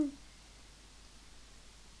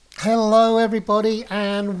Hello, everybody,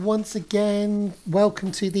 and once again,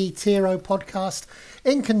 welcome to the Tiro podcast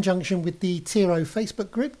in conjunction with the Tiro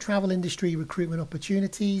Facebook group, Travel Industry Recruitment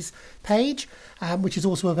Opportunities page, which is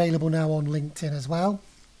also available now on LinkedIn as well.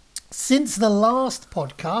 Since the last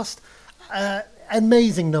podcast,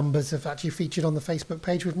 amazing numbers have actually featured on the Facebook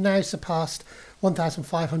page. We've now surpassed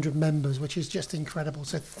 1,500 members, which is just incredible.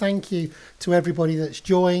 So thank you to everybody that's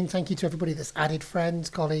joined. Thank you to everybody that's added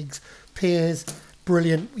friends, colleagues, peers.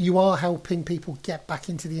 Brilliant. You are helping people get back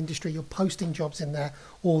into the industry. You're posting jobs in there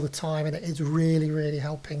all the time, and it is really, really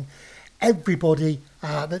helping everybody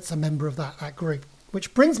that's a member of that group.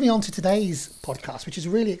 Which brings me on to today's podcast, which is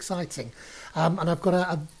really exciting. And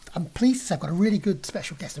I'm pleased to say I've got a really good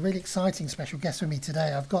special guest, a really exciting special guest with me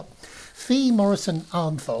today. I've got Fee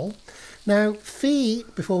Morrison-Arnthal. Now, Fee,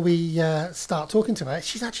 before we start talking to her,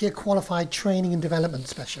 she's actually a qualified training and development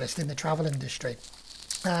specialist in the travel industry.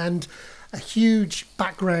 And a huge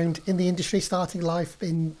background in the industry, starting life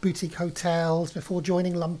in boutique hotels before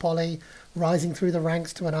joining Lumpoly, rising through the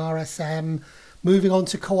ranks to an RSM, moving on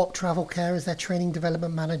to Co-op Travel Care as their training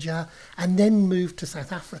development manager, and then moved to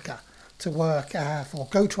South Africa to work for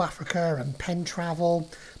Go to Africa and Penn Travel,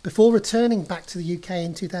 before returning back to the UK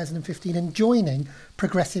in 2015 and joining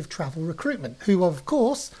Progressive Travel Recruitment, who of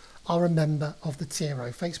course are a member of the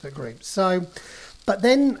Tiro Facebook group. So, but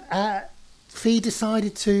then Fee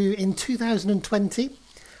decided to, in 2020,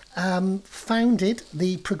 founded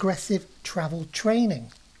the Progressive Travel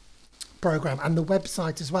Training program and the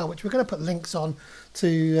website as well, which we're going to put links on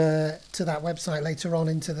to that website later on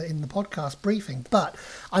in the podcast briefing. But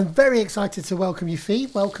I'm very excited to welcome you, Fee.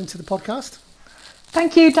 Welcome to the podcast.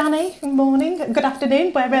 Thank you, Danny. Good morning, good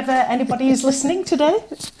afternoon, wherever anybody is listening today.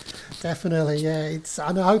 Definitely, yeah.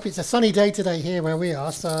 And I hope it's a sunny day today here where we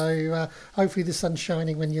are. So hopefully the sun's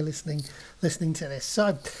shining when you're listening to this.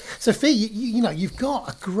 So Fee, you know, you've got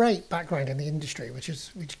a great background in the industry,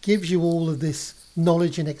 which gives you all of this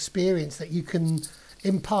knowledge and experience that you can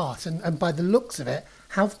impart, and by the looks of it,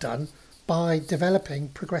 have done by developing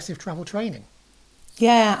Progressive Travel Training.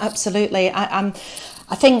 Yeah, absolutely.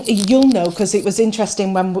 I think you'll know, because it was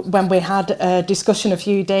interesting when we had a discussion a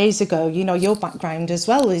few days ago. You know, your background as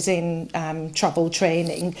well is in travel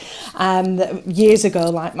training years ago,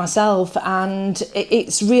 like myself, and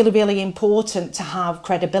it's really, really important to have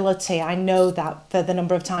credibility. I know that for the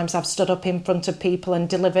number of times I've stood up in front of people and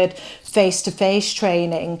delivered face-to-face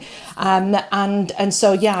training, and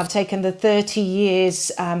so yeah, I've taken the 30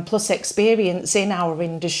 years plus experience in our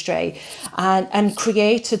industry and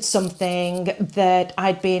created something that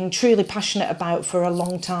I'd been truly passionate about for a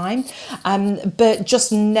long time, but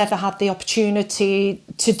just never had the opportunity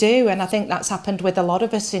to do. And I think that's happened with a lot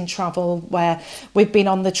of us in travel, where we've been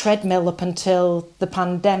on the treadmill up until the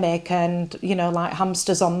pandemic and, you know, like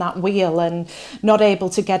hamsters on that wheel, and not able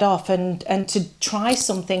to get off and to try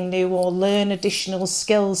something new or learn additional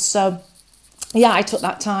skills. So yeah, I took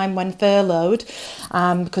that time when furloughed,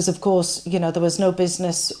 because of course, you know, there was no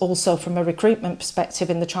business also from a recruitment perspective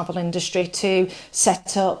in the travel industry to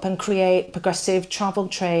set up and create Progressive Travel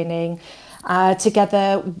Training.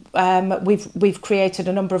 Together, we've created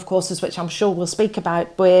a number of courses, which I'm sure we'll speak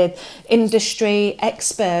about, with industry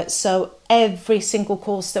experts. So every single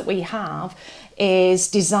course that we have is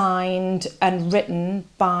designed and written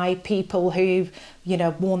by people who've, you know,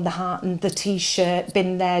 worn the hat and the t-shirt,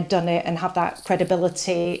 been there, done it, and have that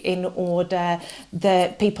credibility in order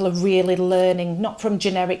that people are really learning, not from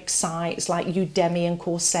generic sites like Udemy and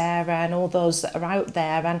Coursera and all those that are out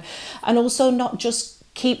there, and also not just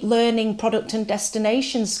keep learning product and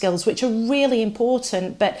destination skills, which are really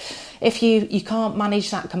important. But if you can't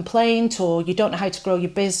manage that complaint, or you don't know how to grow your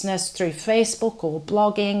business through Facebook or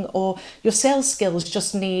blogging, or your sales skills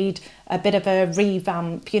just need a bit of a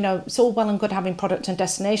revamp, you know, it's all well and good having product and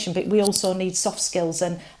destination, but we also need soft skills,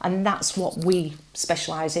 and that's what we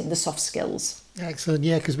specialise in, the soft skills. Excellent,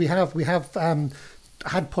 yeah, because we have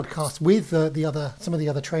had podcasts with some of the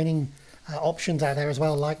other training options out there as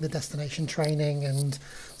well, like the destination training and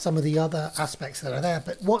some of the other aspects that are there.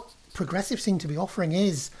 But what Progressive seem to be offering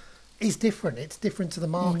is different. It's different to the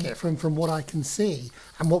market from what I can see,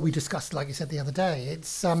 and what we discussed, like you said the other day.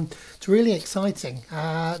 It's really exciting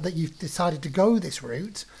that you've decided to go this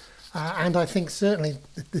route, and I think certainly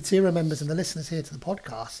the Tiro members and the listeners here to the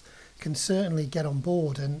podcast can certainly get on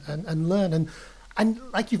board and learn. And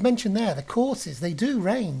like you've mentioned there, the courses, they do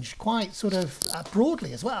range quite sort of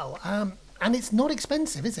broadly as well. And it's not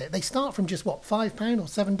expensive, is it? They start from just, what, £5 or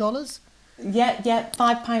 $7? Yeah,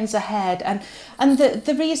 £5 a head, and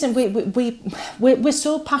the reason we're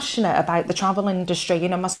so passionate about the travel industry, you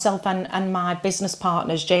know, myself and my business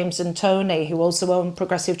partners James and Tony, who also own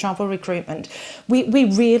Progressive Travel Recruitment, we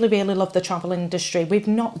really love the travel industry. We've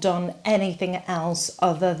not done anything else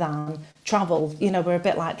other than travel. You know, we're a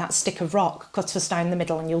bit like that stick of rock, cut us down the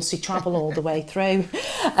middle and you'll see travel all the way through.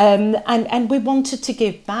 And we wanted to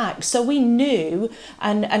give back, so we knew,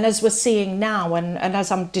 and as we're seeing now, and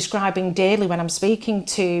as I'm describing daily when I'm speaking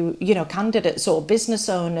to, you know, candidates or business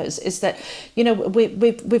owners, is that, you know,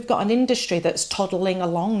 we've got an industry that's toddling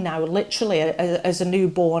along now, literally as a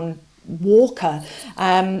newborn walker,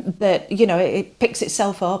 that, you know, it picks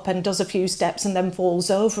itself up and does a few steps and then falls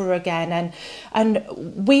over again, and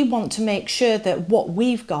we want to make sure that what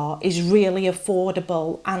we've got is really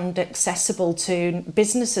affordable and accessible to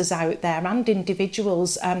businesses out there and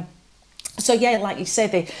individuals. So yeah, like you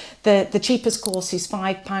say, the cheapest course is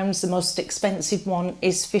 £5. The most expensive one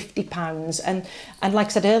is £50, and like I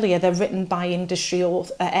said earlier, they're written by industry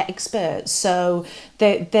experts, so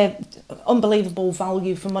they're unbelievable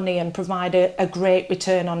value for money and provide a great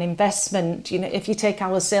return on investment. You know, if you take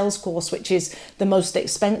our sales course, which is the most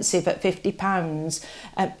expensive at £50,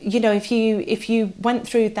 you know, if you went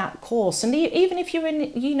through that course, and even if you're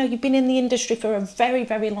in, you know, you've been in the industry for a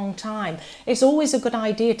very long time, it's always a good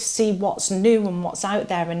idea to see what's new and what's out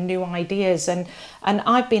there and new ideas. And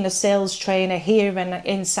I've been a sales trainer here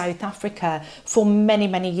in South Africa for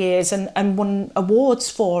many years and won awards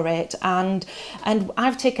for it, and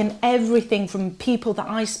I've taken everything from people that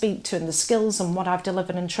I speak to and the skills and what I've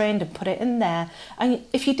delivered and trained and put it in there, and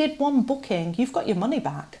if you did one booking, you've got your money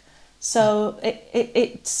back. So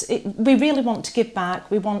we really want to give back,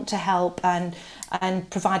 we want to help and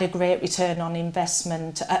provide a great return on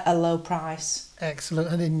investment at a low price.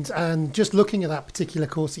 Excellent. And just looking at that particular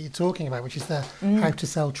course that you're talking about, which is the How to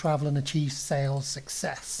Sell Travel and Achieve Sales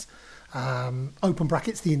Success, open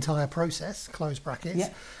brackets, the entire process, close brackets. Yeah.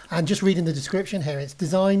 And just reading the description here, it's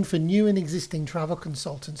designed for new and existing travel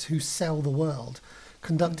consultants who sell the world,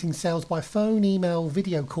 conducting sales by phone, email,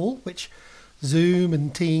 video call, which Zoom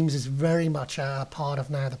and Teams is very much a part of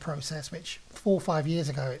now the process, which 4 or 5 years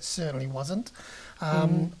ago it certainly wasn't.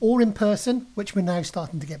 Or in person, which we're now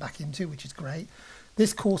starting to get back into, which is great.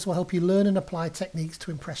 This course will help you learn and apply techniques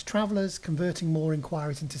to impress travellers, converting more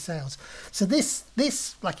inquiries into sales. So this,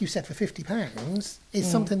 like you said, for £50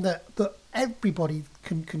 is something that everybody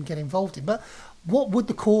can get involved in. But what would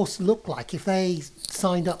the course look like if they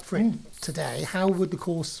signed up for it today? How would the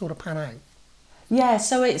course sort of pan out? Yeah,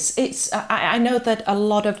 so I know that a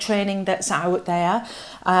lot of training that's out there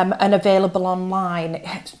and available online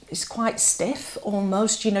is quite stiff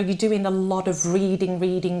almost. You know, you're doing a lot of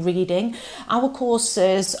reading. Our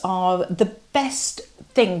courses are the best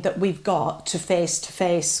thing that we've got to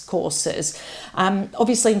face-to-face courses.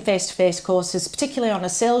 Obviously in face-to-face courses, particularly on a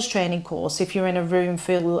sales training course, if you're in a room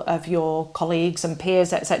full of your colleagues and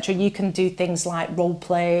peers, etc., you can do things like role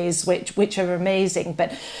plays, which are amazing,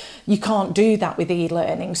 but you can't do that with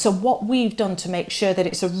e-learning. So what we've done to make sure that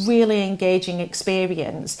it's a really engaging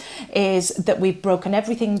experience is that we've broken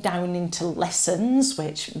everything down into lessons,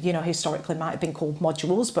 which, you know, historically might have been called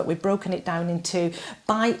modules, but we've broken it down into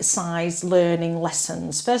bite-sized learning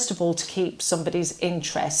lessons. First of all, to keep somebody's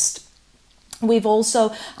interest. We've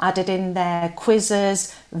also added in there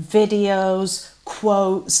quizzes, videos,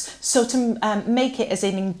 quotes, so to make it as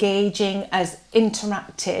engaging, as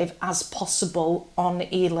interactive as possible on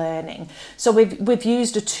e-learning. So we've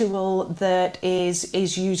used a tool that is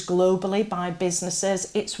used globally by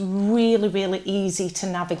businesses. It's really easy to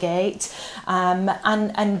navigate,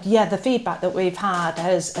 and yeah, the feedback that we've had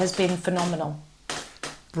has been phenomenal.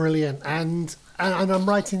 Brilliant. And I'm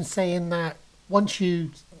right in saying that once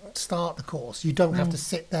you start the course, you don't have to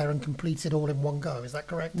sit there and complete it all in one go, is that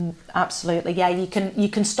correct? Absolutely, yeah. You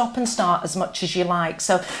can stop and start as much as you like.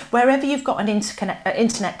 So wherever you've got an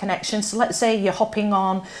internet connection, so let's say you're hopping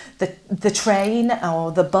on the train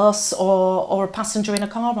or the bus or a passenger in a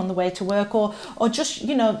car on the way to work, or just,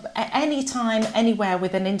 you know, anytime, anywhere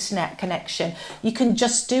with an internet connection, you can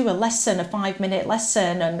just do a lesson, a 5-minute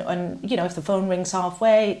lesson, and you know, if the phone rings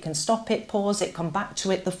halfway, you can stop it, pause it, come back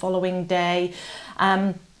to it the following day.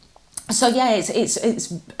 So yeah, it's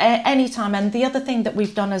any time. And the other thing that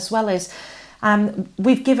we've done as well is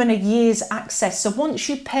we've given a year's access. So once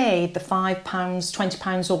you pay the £5,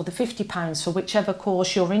 £20 or the £50 for whichever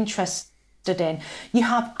course you're interested in, you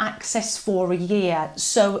have access for a year.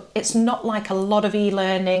 So it's not like a lot of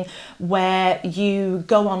e-learning where you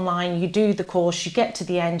go online, you do the course, you get to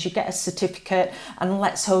the end, you get a certificate, and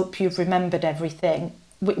let's hope you've remembered everything.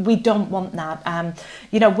 we don't want that.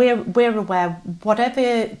 You know, we're aware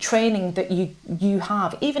whatever training that you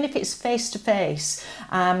have, even if it's face to face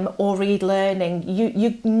or e-learning,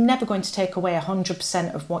 you're never going to take away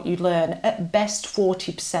 100% of what you learn. At best,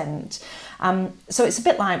 40%. So it's a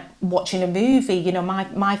bit like watching a movie. You know,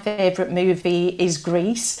 my favourite movie is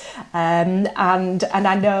Grease, and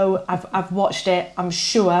I know I've watched it, I'm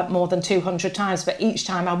sure, more than 200 times. But each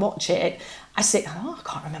time I watch it, I say, oh, I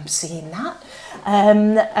can't remember seeing that,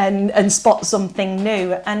 and spot something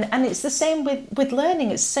new. And it's the same with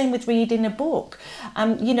learning. It's the same with reading a book.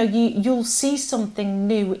 You know, you'll see something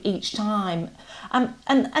new each time.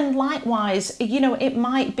 And likewise, you know, it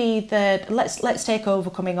might be that let's take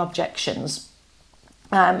overcoming objections.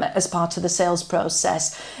 As part of the sales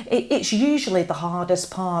process, it's usually the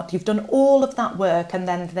hardest part. You've done all of that work, and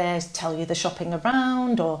then they tell you they're shopping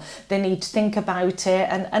around, or they need to think about it.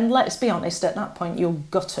 And let's be honest, at that point you're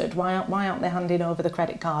gutted. Why aren't they handing over the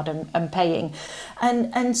credit card and paying?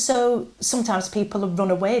 And so sometimes people have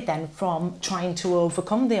run away then from trying to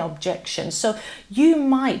overcome the objection. So you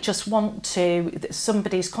might just want to,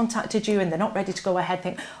 somebody's contacted you and they're not ready to go ahead,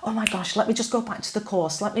 think, oh my gosh, let me just go back to the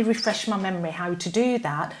course, let me refresh my memory how to do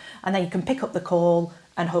that, and then you can pick up the call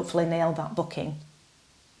and hopefully nail that booking.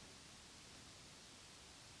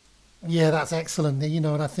 Yeah, that's excellent. You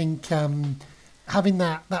know, and I think having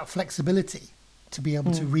that flexibility to be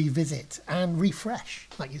able to revisit and refresh,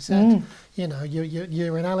 like you said, you know,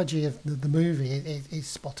 your analogy of the movie is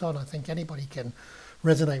spot on. I think anybody can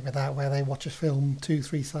resonate with that, where they watch a film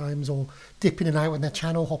 2-3 times or dip in and out when they're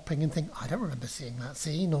channel hopping and think, I don't remember seeing that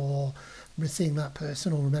scene or seeing that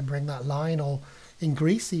person or remembering that line, or in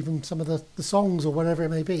Greece, even some of the songs or whatever it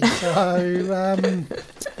may be. So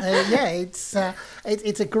yeah, it's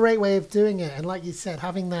a great way of doing it. And like you said,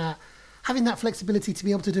 having that flexibility to be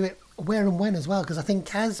able to do it where and when as well, because I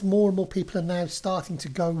think as more and more people are now starting to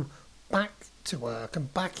go back to work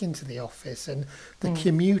and back into the office, and the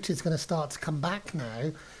commute is going to start to come back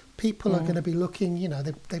now, people are going to be looking, you know,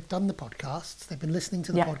 they've done the podcasts, they've been listening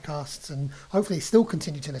to the podcasts, and hopefully still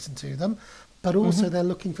continue to listen to them, but also they're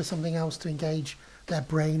looking for something else to engage their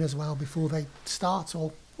brain as well before they start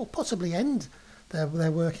or possibly end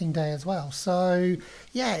their working day as well. So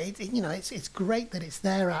yeah, you know, it's great that it's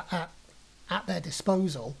there at their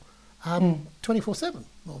disposal 24/7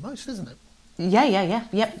 almost, isn't it?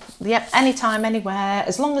 Yep. Anytime, anywhere,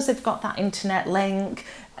 as long as they've got that internet link,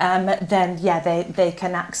 then yeah, they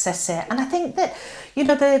can access it. And I think that, you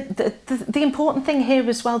know, the important thing here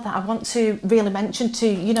as well that I want to really mention to,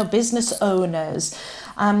 you know, business owners,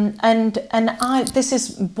 and this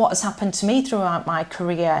is what has happened to me throughout my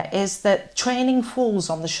career, is that training falls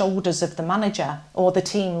on the shoulders of the manager or the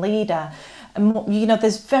team leader. And, you know,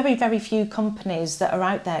 there's very, very few companies that are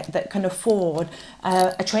out there that can afford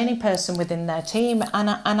a training person within their team. And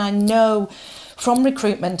I know from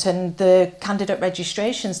recruitment and the candidate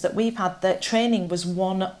registrations that we've had that training was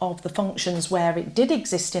one of the functions where it did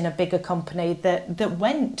exist in a bigger company that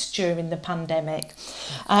went during the pandemic.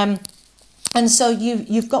 And so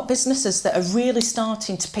you've got businesses that are really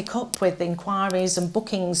starting to pick up with inquiries and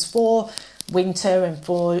bookings for winter and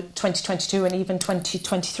for 2022 and even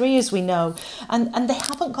 2023, as we know, and they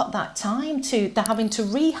haven't got that time they're having to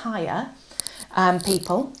rehire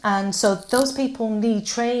people, and so those people need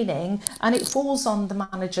training, and it falls on the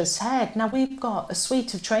manager's head. Now, we've got a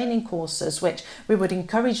suite of training courses which we would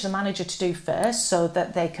encourage the manager to do first, so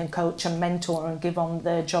that they can coach and mentor and give on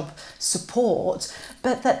the job support,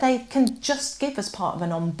 but that they can just give as part of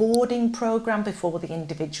an onboarding program before the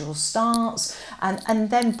individual starts, and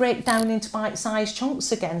then break down into bite-sized chunks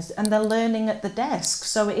again, and they're learning at the desk.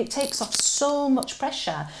 So it takes off so much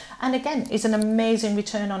pressure, and again is an amazing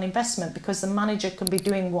return on investment, because the manager can be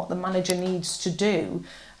doing what the manager needs to do,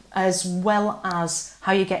 as well as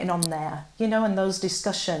how you're getting on there, you know, and those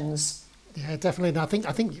discussions. Yeah, definitely. And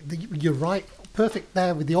I think you're right. Perfect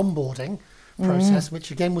there with the onboarding process,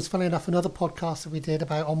 which again was, funny enough, another podcast that we did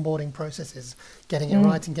about onboarding processes, getting it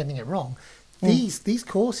right and getting it wrong. These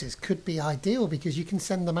courses could be ideal, because you can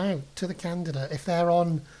send them out to the candidate if they're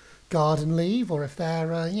on garden leave, or if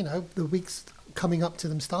they're you know, the weeks coming up to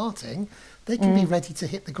them starting, they can be ready to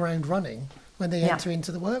hit the ground running when they enter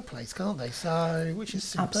into the workplace, can't they? So, which is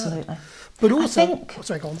superb. Absolutely. But also,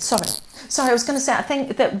 sorry, go on. Sorry, I was going to say, I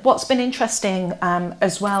think that what's been interesting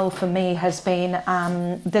as well for me has been,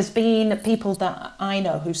 there's been people that I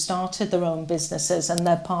know who started their own businesses, and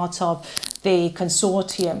they're part of the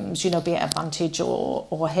consortiums, be it Advantage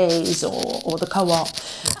or Hayes or the Co-op.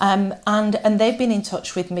 And they've been in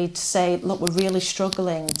touch with me to say, look, we're really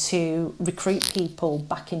struggling to recruit people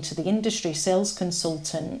back into the industry, sales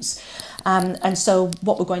consultants. And so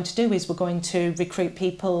what we're going to do is we're going to recruit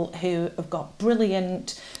people who have got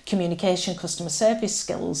brilliant communication, customer service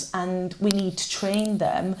skills, and we need to train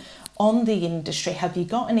them on the industry. Have you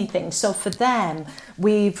got anything? So for them,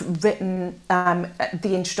 we've written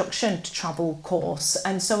the Introduction to Travel course,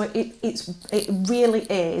 and so it really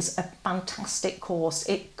is a fantastic course.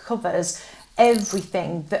 It covers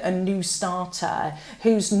everything that a new starter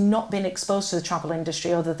who's not been exposed to the travel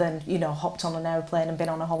industry other than hopped on an airplane and been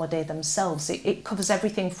on a holiday themselves. It covers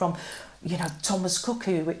everything from Thomas Cook,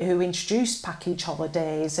 who introduced package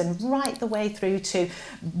holidays, and right the way through to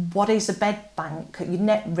what is a bed bank,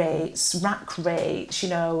 net rates, rack rates,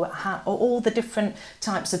 all the different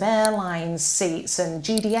types of airline seats and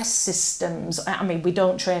GDS systems. I mean, we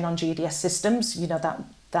don't train on GDS systems,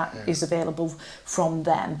 that is available from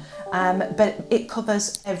them. But it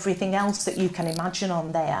covers everything else that you can imagine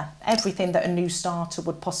on there, everything that a new starter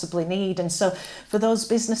would possibly need. And so for those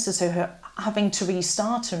businesses who are having to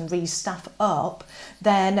restart and restaff up,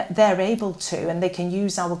 then they're able to, and they can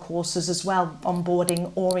use our courses as well,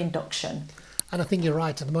 onboarding or induction. And I think you're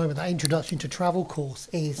right at the moment. That Introduction to Travel course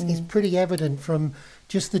is pretty evident from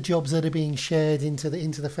just the jobs that are being shared into the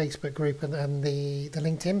Facebook group and the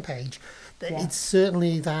LinkedIn page. Yeah. It's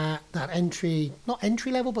certainly that not entry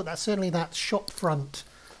level, but that's certainly that shop front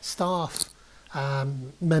staff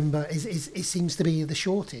member it seems to be the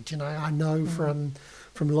shortage. I know from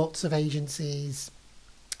lots of agencies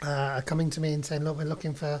coming to me and saying, look, we're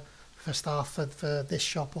looking for staff for this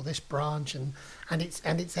shop or this branch, and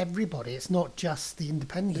it's everybody. It's not just the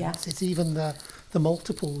independents. Yeah. It's even the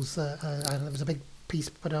multiples. And there was a big piece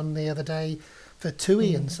put on the other day for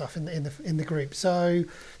TUI and stuff in the group. So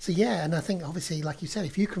yeah, and I think obviously, like you said,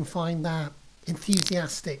 if you can find that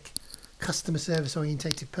enthusiastic, customer service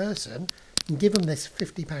orientated person and give them this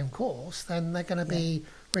 £50 course, then they're going to be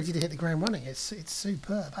ready to hit the ground running. It's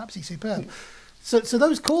superb, absolutely superb. So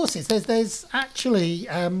those courses, there's actually,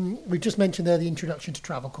 we've just mentioned there the Introduction to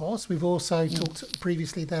Travel course. We've also talked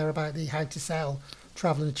previously there about the How to Sell,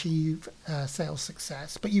 Travel and Achieve Sales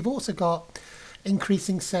Success. But you've also got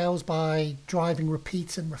increasing sales by driving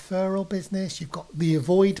repeat and referral business. You've got the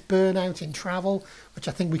Avoid Burnout in Travel, which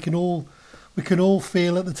I think we can all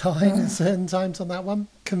feel at the time at certain times on that one.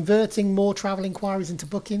 Converting more travel inquiries into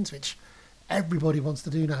bookings, which everybody wants to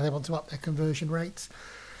do now. They want to up their conversion rates.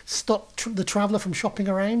 Stop the traveller from shopping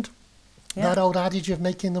around. Yeah. That old adage of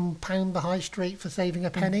making them pound the high street for saving a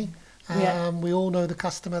penny. We all know the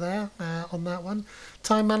customer there on that one.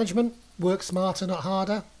 Time management, work smarter, not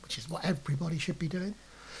harder, which is what everybody should be doing.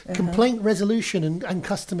 Complaint resolution and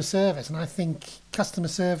customer service. And I think customer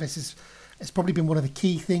service has probably been one of the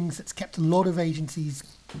key things that's kept a lot of agencies'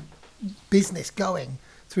 business going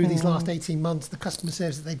through these last 18 months. The customer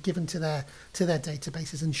service that they've given to their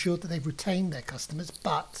databases ensured that they've retained their customers,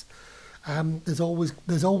 but there's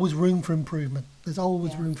always room for improvement. There's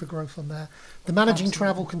always room for growth on there. The managing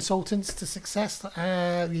travel consultants to success.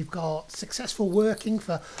 We've got successful working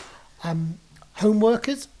for home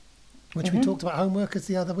workers, which we talked about home workers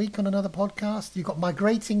the other week on another podcast. You've got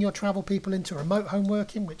migrating your travel people into remote home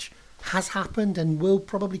working, which has happened and will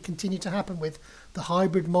probably continue to happen with the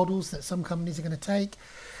hybrid models that some companies are going to take.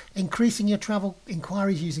 Increasing your travel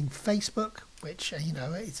inquiries using Facebook, which,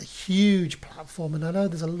 it's a huge platform. And I know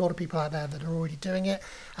there's a lot of people out there that are already doing it.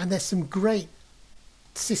 And there's some great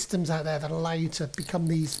systems out there that allow you to become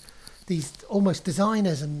these almost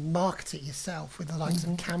designers and market it yourself with the likes of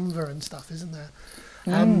Canva and stuff, isn't there?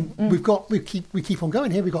 We keep on going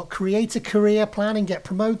here. We've got create a career plan and get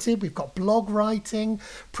promoted. We've got blog writing,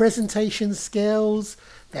 presentation skills.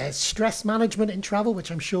 There's stress management in travel, which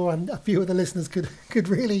I'm sure a few of the listeners could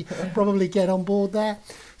really probably get on board there.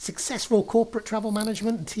 Successful corporate travel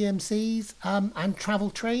management and TMCs, and travel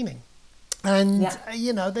training. And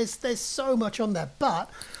there's so much on there. But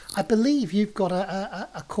I believe you've got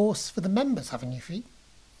a course for the members, haven't you, Fee?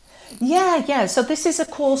 Yeah. So this is a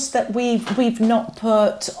course that we've not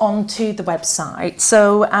put onto the website.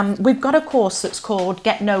 So we've got a course that's called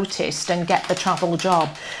Get Noticed and Get the Travel Job.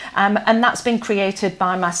 And that's been created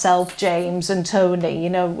by myself, James and Tony.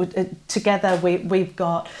 Together we've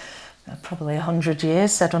got probably 100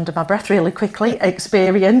 years, said under my breath really quickly,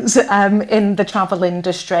 experience in the travel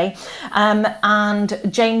industry. And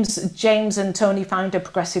James and Tony founded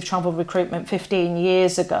Progressive Travel Recruitment 15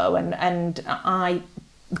 years ago. And I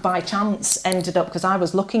by chance ended up, because I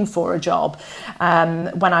was looking for a job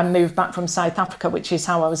when I moved back from South Africa, which is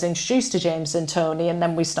how I was introduced to James and Tony, and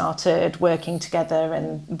then we started working together,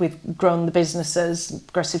 and we've grown the businesses,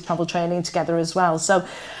 Progressive Travel Training, together as well. So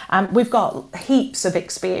we've got heaps of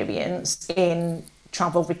experience in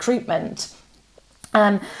travel recruitment.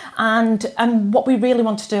 And what we really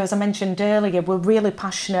want to do, as I mentioned earlier, we're really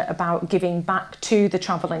passionate about giving back to the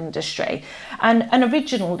travel industry. And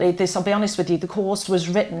originally, this, I'll be honest with you, the course was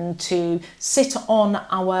written to sit on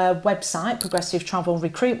our website, Progressive Travel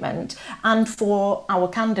Recruitment, and for our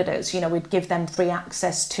candidates, we'd give them free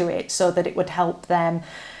access to it so that it would help them.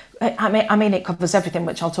 I mean, it covers everything,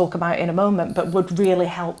 which I'll talk about in a moment, but would really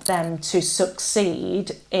help them to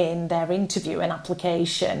succeed in their interview and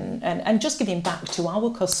application, and just giving back to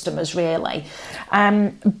our customers, really.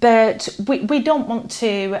 But we don't want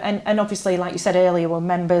to, and obviously, like you said earlier, we're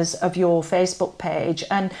members of your Facebook page,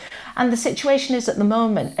 and the situation is, at the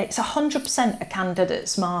moment, it's 100% a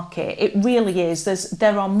candidates market. It really is.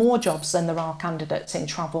 There are more jobs than there are candidates in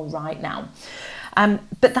travel right now.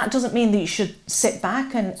 But that doesn't mean that you should sit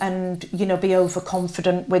back and be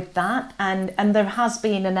overconfident with that. And there has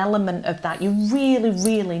been an element of that. You really,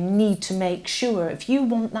 really need to make sure, if you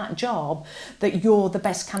want that job, that you're the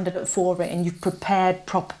best candidate for it and you've prepared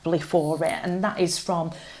properly for it. And that is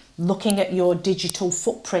from looking at your digital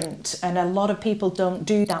footprint. And a lot of people don't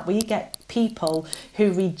do that. We get people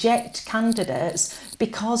who reject candidates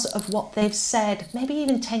because of what they've said maybe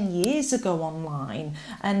even 10 years ago online,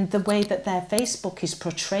 and the way that their Facebook is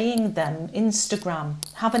portraying them, Instagram,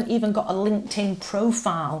 haven't even got a LinkedIn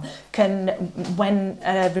profile. When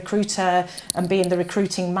a recruiter, and being the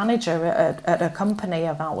recruiting manager at a company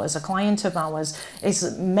of ours, a client of ours,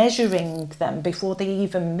 is measuring them before they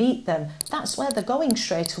even meet them, that's where they're going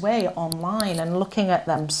straight away online and looking at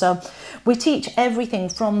them. So we teach everything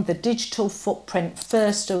from the digital footprint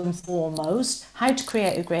first and foremost, how to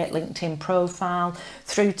create a great LinkedIn profile,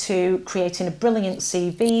 through to creating a brilliant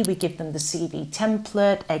CV. We give them the CV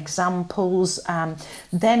template, examples,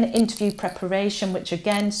 then interview preparation, which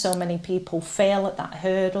again, so many people fail at that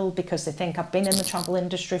hurdle because they think, I've been in the travel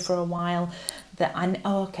industry for a while, that I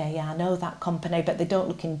know that company, but they don't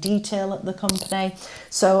look in detail at the company.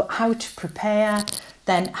 So how to prepare,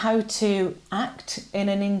 then how to act in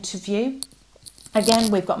an interview.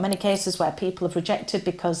 Again, we've got many cases where people have rejected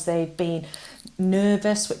because they've been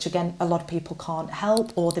nervous, which again, a lot of people can't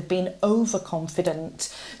help, or they've been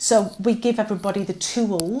overconfident. So we give everybody the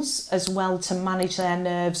tools as well to manage their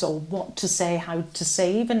nerves, or what to say, how to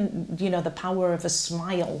say, even, the power of a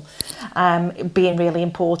smile being really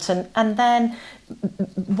important. And then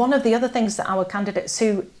one of the other things that our candidates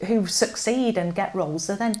who succeed and get roles,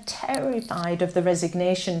 they're then terrified of the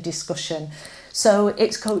resignation discussion. So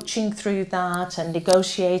it's coaching through that and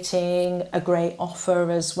negotiating a great offer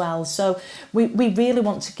as well. So we really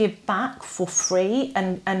want to give back for free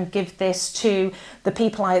and give this to the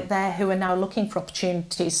people out there who are now looking for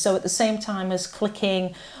opportunities. So at the same time as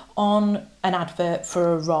clicking on an advert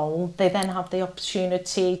for a role, they then have the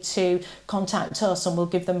opportunity to contact us, and we'll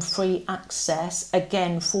give them free access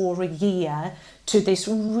again for a year to this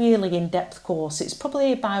really in-depth course. It's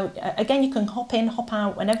probably about, again, you can hop in, hop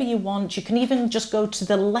out whenever you want. You can even just go to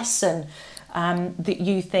the lesson that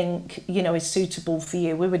you think is suitable for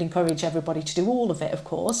you. We would encourage everybody to do all of it, of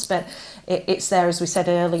course, but it's there, as we said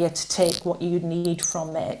earlier, to take what you need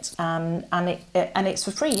from it, and it's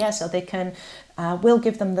for free. So they can, we'll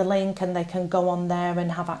give them the link and they can go on there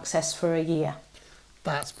and have access for a year.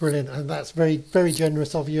 That's brilliant, and that's very, very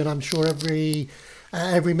generous of you, and I'm sure every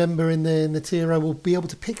member in the TRO will be able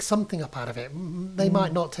to pick something up out of it. They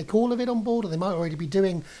might not take all of it on board, or they might already be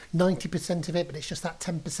doing 90% of it, but it's just that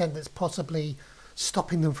 10% that's possibly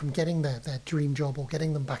stopping them from getting their dream job or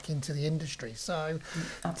getting them back into the industry. So,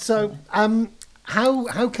 absolutely.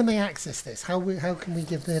 How can they access this? How can we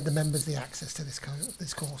give the members the access to this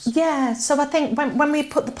course? Yeah, so I think when we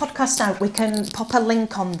put the podcast out, we can pop a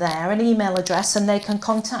link on there, an email address, and they can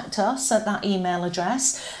contact us at that email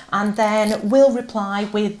address, and then we'll reply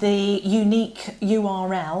with the unique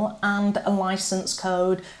URL and a license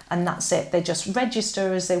code, and that's it. They just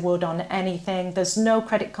register as they would on anything. There's no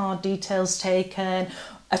credit card details taken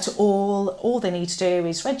at all. All they need to do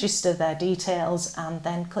is register their details and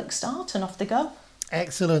then click start, and off they go.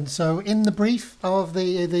 Excellent. So in the brief of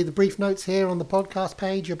the brief notes here on the podcast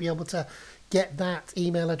page, you'll be able to get that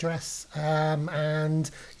email address, and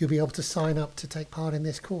you'll be able to sign up to take part in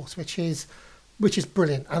this course, which is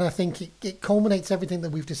brilliant. And I think it culminates everything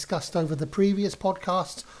that we've discussed over the previous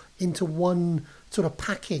podcasts into one sort of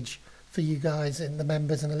package for you guys and the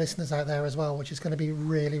members and the listeners out there as well, which is going to be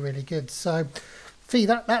really, really good. So Fee,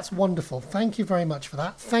 that's wonderful. Thank you very much for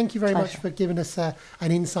that. Thank you very much for giving us an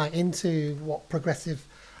insight into what progressive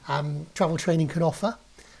travel training can offer.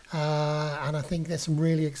 And I think there's some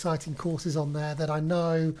really exciting courses on there that I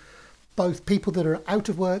know both people that are out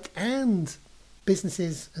of work and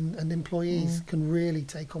businesses and employees can really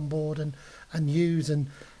take on board and use. And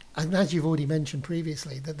as you've already mentioned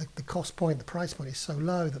previously, that the cost point, the price point is so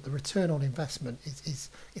low that the return on investment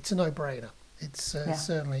it's a no-brainer. It's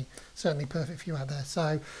certainly perfect for you out there.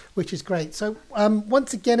 So, which is great. So,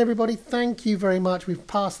 once again, everybody, thank you very much. We've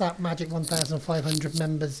passed that magic 1,500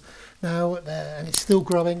 members now, and it's still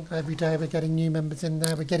growing every day. We're getting new members in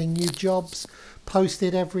there. We're getting new jobs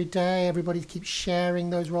posted every day. Everybody keeps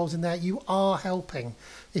sharing those roles in there. You are helping.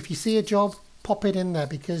 If you see a job, pop it in there,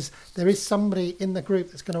 because there is somebody in the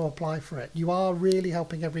group that's going to apply for it. You are really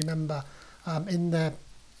helping every member in there.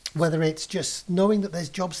 Whether it's just knowing that there's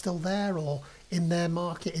jobs still there, or in their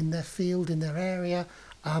market, in their field, in their area,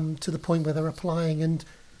 to the point where they're applying. And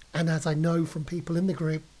as I know from people in the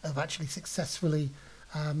group, have actually successfully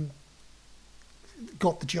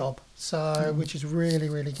got the job. So, which is really,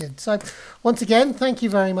 really good. So once again, thank you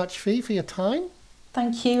very much, Fee, for your time.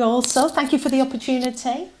 Thank you also. Thank you for the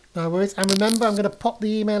opportunity. No worries. And remember, I'm going to pop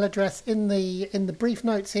the email address in the brief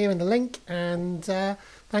notes here in the link. And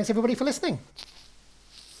thanks everybody for listening.